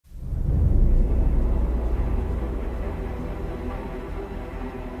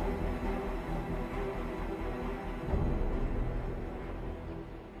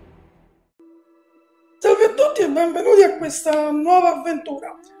benvenuti a questa nuova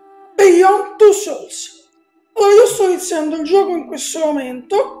avventura, Beyond Two Souls. Allora, io sto iniziando il gioco in questo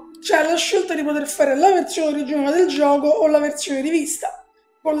momento, c'è la scelta di poter fare la versione originale del gioco o la versione rivista,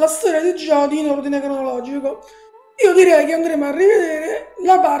 con la storia dei giochi in ordine cronologico. Io direi che andremo a rivedere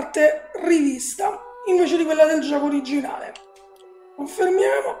la parte rivista, invece di quella del gioco originale.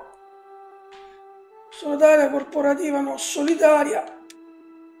 Confermiamo. Solitaria, corporativa, no, solitaria.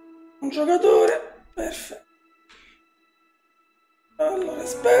 Un giocatore, perfetto. Allora,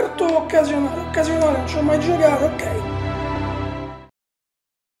 esperto o occasionale? Occasionale, non ci ho mai giocato, ok.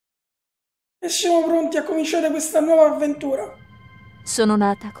 E siamo pronti a cominciare questa nuova avventura. Sono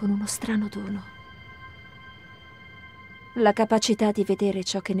nata con uno strano dono. La capacità di vedere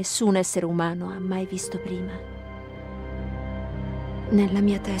ciò che nessun essere umano ha mai visto prima. Nella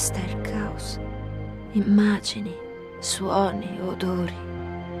mia testa è il caos. Immagini, suoni, odori.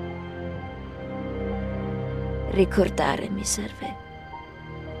 Ricordare mi serve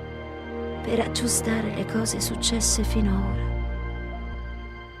per aggiustare le cose successe fino ad ora.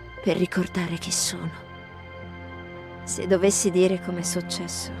 Per ricordare chi sono. Se dovessi dire com'è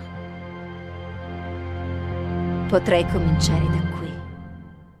successo, potrei cominciare da qui.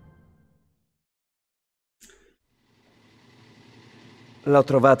 L'ho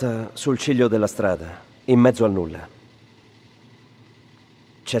trovata sul ciglio della strada, in mezzo al nulla.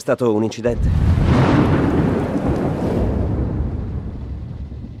 C'è stato un incidente?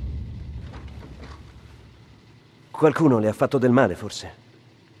 Qualcuno le ha fatto del male, forse?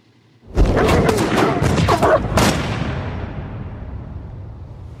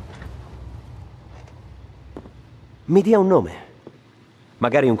 Mi dia un nome,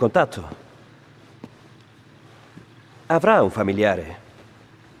 magari un contatto. Avrà un familiare,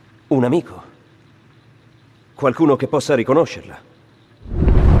 un amico, qualcuno che possa riconoscerla.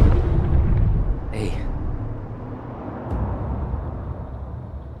 Ehi.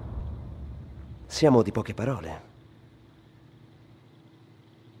 Siamo di poche parole.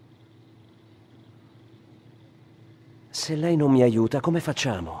 Se lei non mi aiuta, come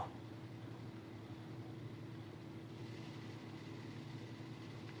facciamo?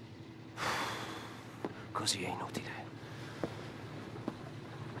 Così è inutile.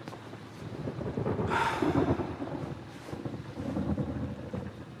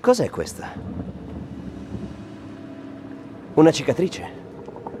 Cos'è questa? Una cicatrice?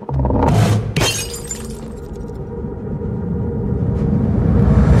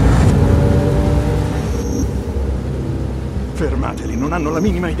 Fermateli, non hanno la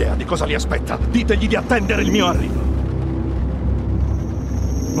minima idea di cosa li aspetta. Ditegli di attendere il mio arrivo.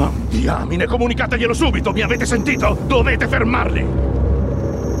 Ma diamine, comunicateglielo subito, mi avete sentito? Dovete fermarli!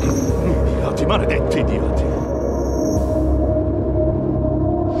 Idioti, maledetti idioti.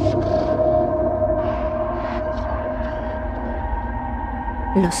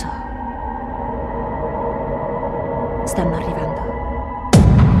 Lo so. Stanno arrivando.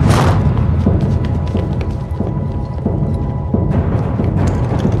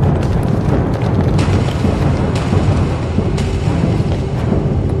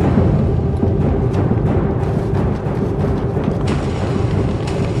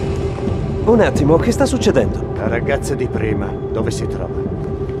 Un attimo, che sta succedendo? La ragazza di prima, dove si trova?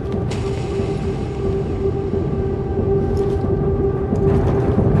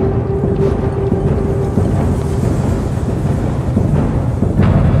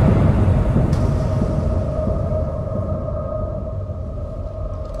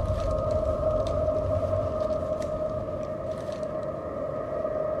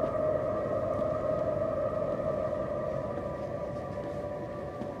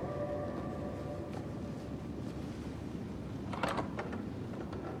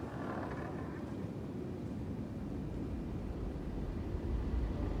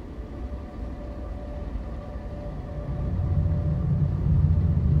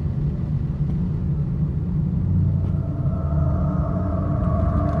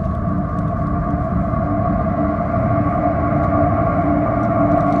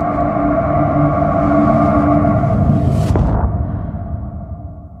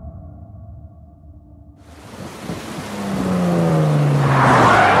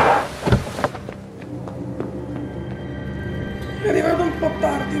 È arrivato un po'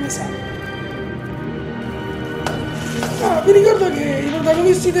 tardi, mi sa. Vi ricordo che i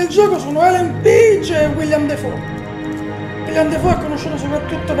protagonisti del gioco sono Ellen Page e William Dafoe. William Dafoe è conosciuto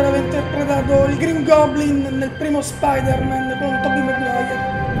soprattutto per aver interpretato il Green Goblin nel primo Spider-Man con Tobey Maguire.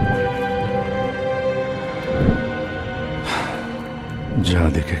 Già,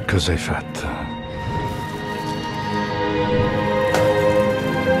 di che cosa hai fatto?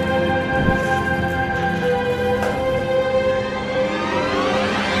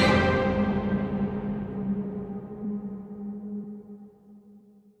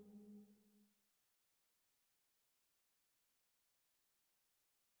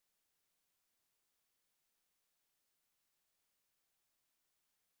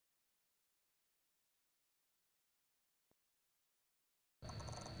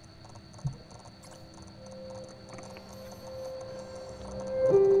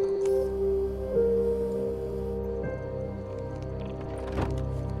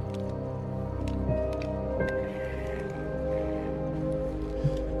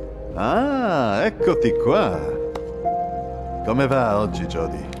 Ah, eccoti qua. Come va oggi,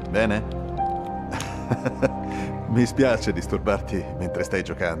 Jody? Bene? Mi spiace disturbarti mentre stai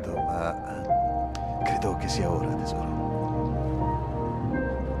giocando, ma credo che sia ora, tesoro.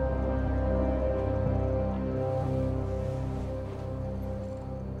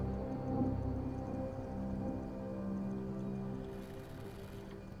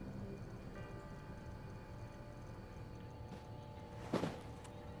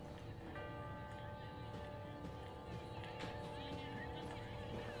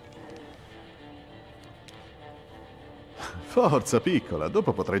 Forza, piccola,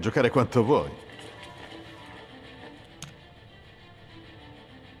 dopo potrai giocare quanto vuoi.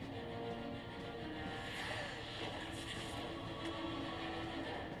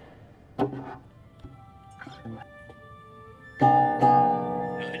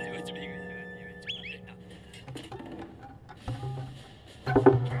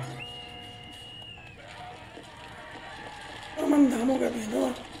 Ma andiamo,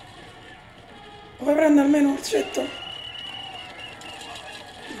 capito? Vuoi prendere almeno un orsetto?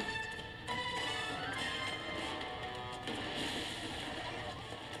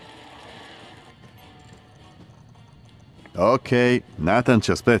 Ok, Nathan ci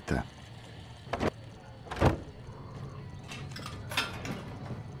aspetta.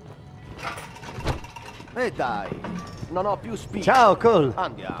 E dai, non ho più spine. Ciao, Cole.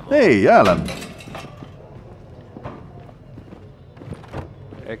 Andiamo. Ehi, Alan.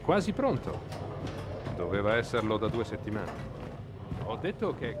 È quasi pronto. Doveva esserlo da 2 settimane. Ho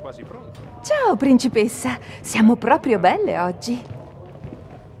detto che è quasi pronto. Ciao, principessa. Siamo proprio belle oggi.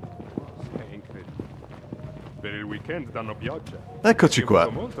 È incredibile. Per il weekend danno pioggia. Eccoci È qua.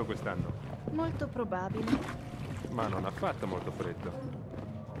 piovuto molto quest'anno. Molto probabile. Ma non ha fatto molto freddo.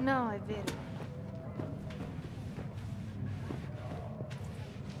 No, è vero.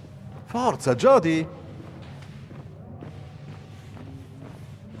 Forza, Jody.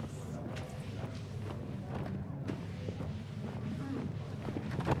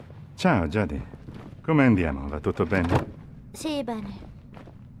 Ciao, Jody. Come andiamo? Va tutto bene? Sì, bene.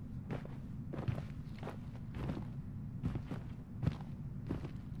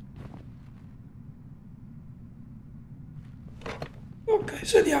 Ok,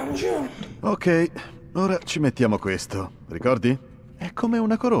 sediamoci. Ok, ora ci mettiamo questo. Ricordi? È come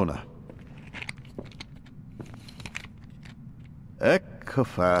una corona. Ecco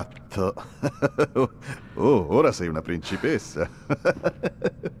fatto. Oh, ora sei una principessa.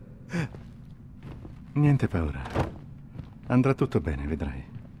 Niente paura. Andrà tutto bene, vedrai.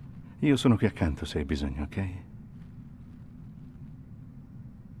 Io sono qui accanto se hai bisogno, ok?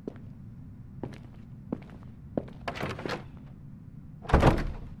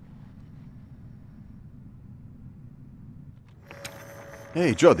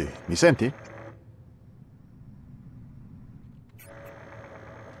 Ehi, Jody, mi senti?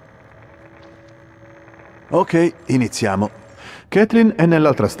 Ok, iniziamo. Caitlin è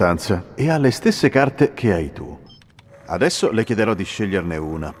nell'altra stanza e ha le stesse carte che hai tu. Adesso le chiederò di sceglierne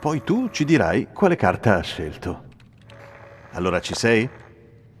una, poi tu ci dirai quale carta ha scelto. Allora ci sei?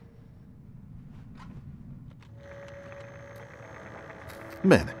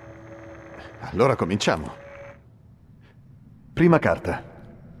 Bene. Allora cominciamo. Prima carta.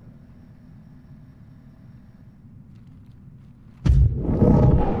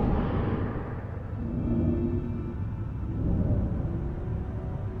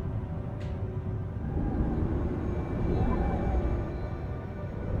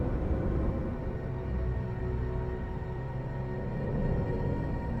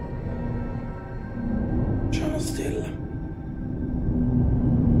 C'è una stella.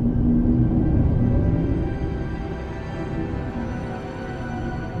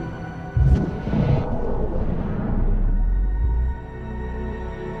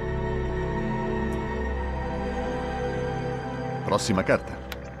 Prossima carta.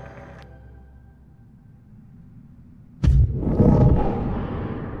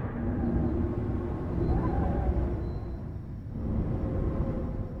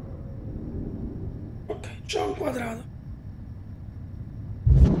 Ok, c'è un quadrato.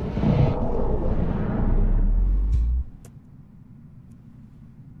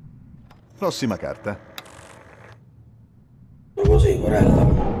 Prossima carta. Ma così,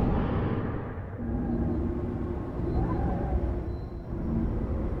 corella.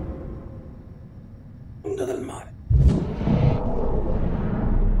 Onda del mare.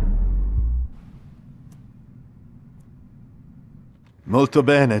 Molto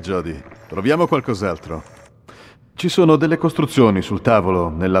bene, Jody. Proviamo qualcos'altro. Ci sono delle costruzioni sul tavolo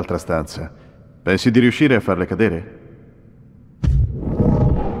nell'altra stanza. Pensi di riuscire a farle cadere?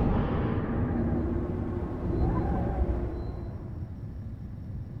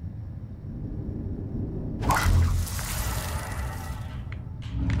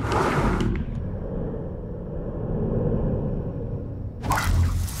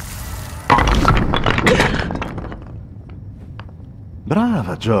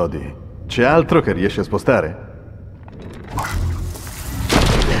 Brava, Jody. C'è altro che riesci a spostare?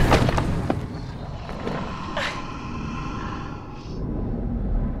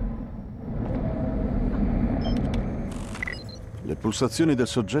 Le pulsazioni del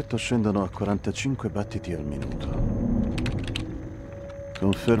soggetto scendono a 45 battiti al minuto.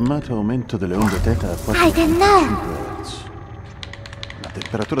 Confermato aumento delle onde teta a 4,5 Hz. La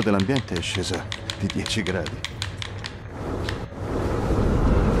temperatura dell'ambiente è scesa di 10 gradi.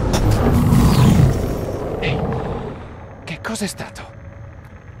 Che cos'è stato?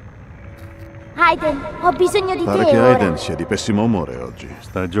 Aiden, ho bisogno di Pare te che ora. Aiden sia di pessimo umore oggi.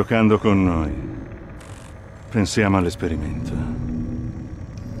 Sta giocando con noi. Pensiamo all'esperimento.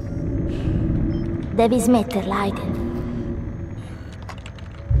 Devi smetterla, Aiden.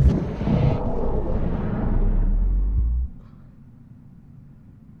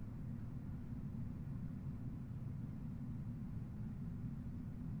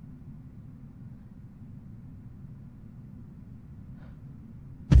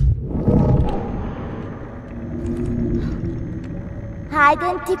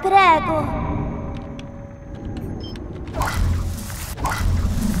 Aiden, ti prego.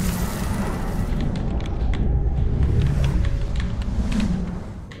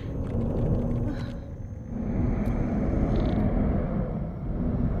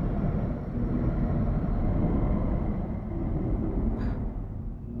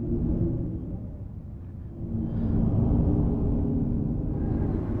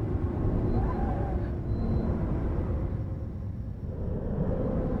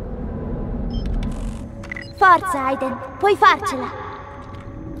 Forza, Aiden, puoi farcela.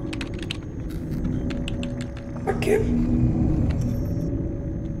 Perché?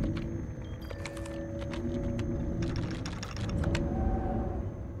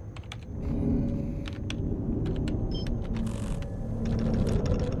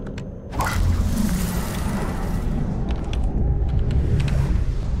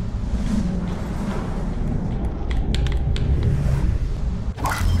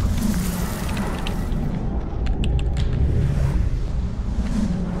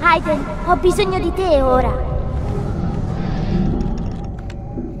 Aiden, ho bisogno di te ora.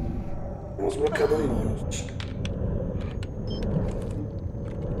 Ho sbloccato il bonus.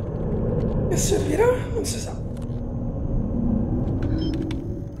 E servirà? Non si sa.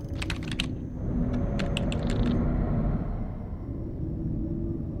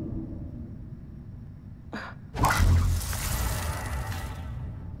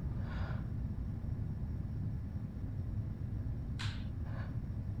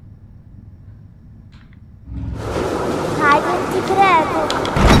 Aiden, ti prego.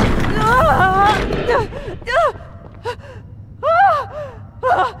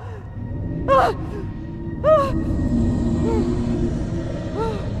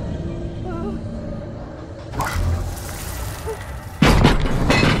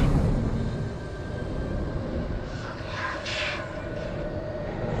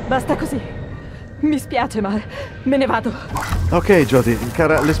 Basta così. Mi spiace, ma me ne vado. Ok, Jody,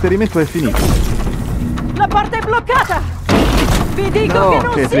 cara, l'esperimento è finito. La porta è bloccata! Vi dico No, che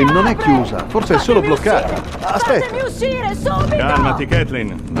non Kathleen, si non è apre! chiusa. Forse è solo Fatemi bloccata. uscire! Aspetta. Fatemi uscire, subito! Calmati,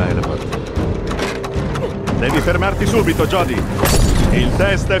 Kathleen. Dai la porta. Devi fermarti subito, Jody. Il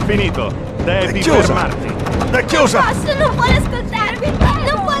test è finito. Devi È chiusa. fermarti. È chiusa! Posso, non vuole ascoltarmi!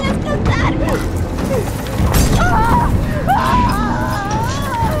 Non vuole ascoltarmi!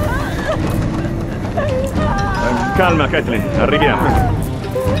 Calma, Kathleen. Arriviamo.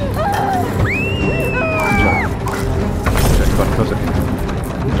 C'è qualcosa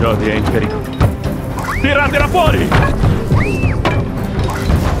che... Jody è in pericolo. Tiratela fuori!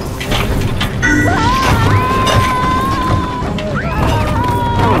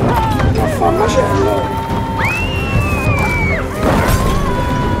 Ma fa un macello!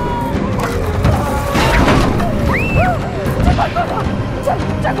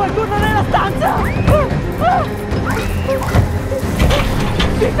 C'è qualcuno nella stanza!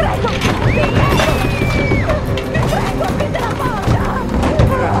 Vi prego! Vi prego! Vi prego, aprite la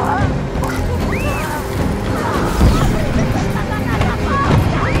porta!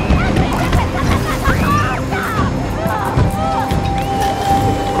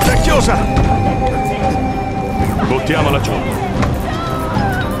 È chiusa! Buttiamola giù.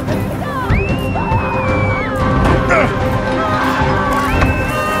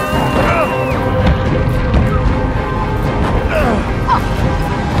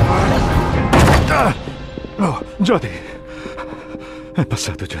 Oh, Jody. È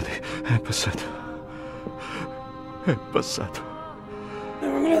passato, Jody. È passato. È passato.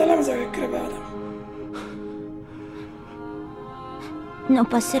 Ma quella della mesa che è crepata. Non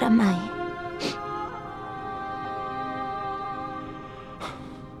passerà mai.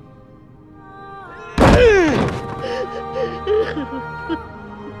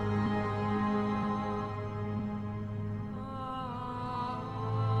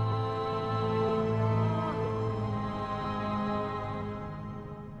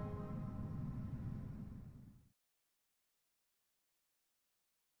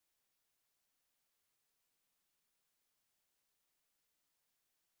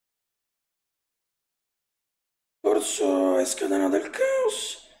 Corso è scatenato il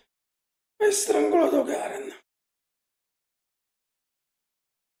caos e strangolato Karen.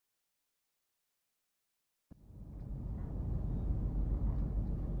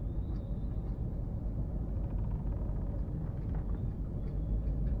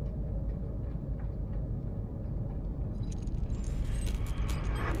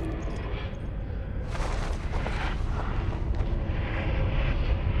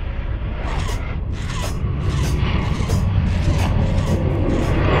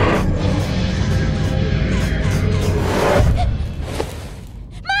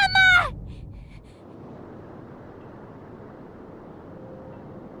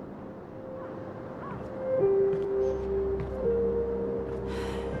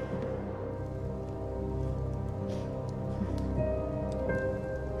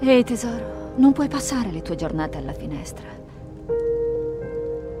 Ehi tesoro, non puoi passare le tue giornate alla finestra.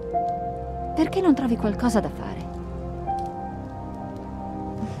 Perché non trovi qualcosa da fare?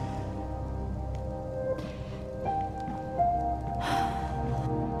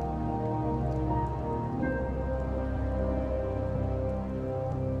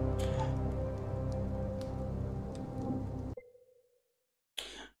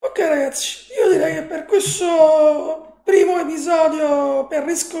 Ok ragazzi, io direi che per questo primo episodio per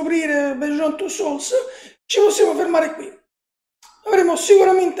riscoprire Beyond Two Souls ci possiamo fermare qui. Avremo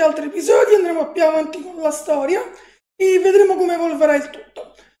sicuramente altri episodi, andremo più avanti con la storia e vedremo come evolverà il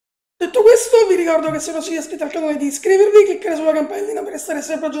tutto. Detto questo, vi ricordo che se non siete iscritti al canale di iscrivervi, cliccare sulla campanellina per restare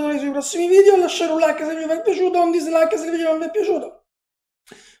sempre aggiornati sui prossimi video, lasciare un like se il video vi è piaciuto o un dislike se il video non vi è piaciuto.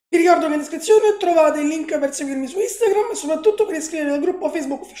 Vi ricordo che in descrizione trovate il link per seguirmi su Instagram e soprattutto per iscrivervi al gruppo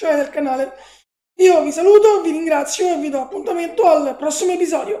Facebook ufficiale del canale. Io vi saluto, vi ringrazio e vi do appuntamento al prossimo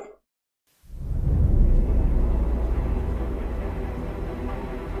episodio.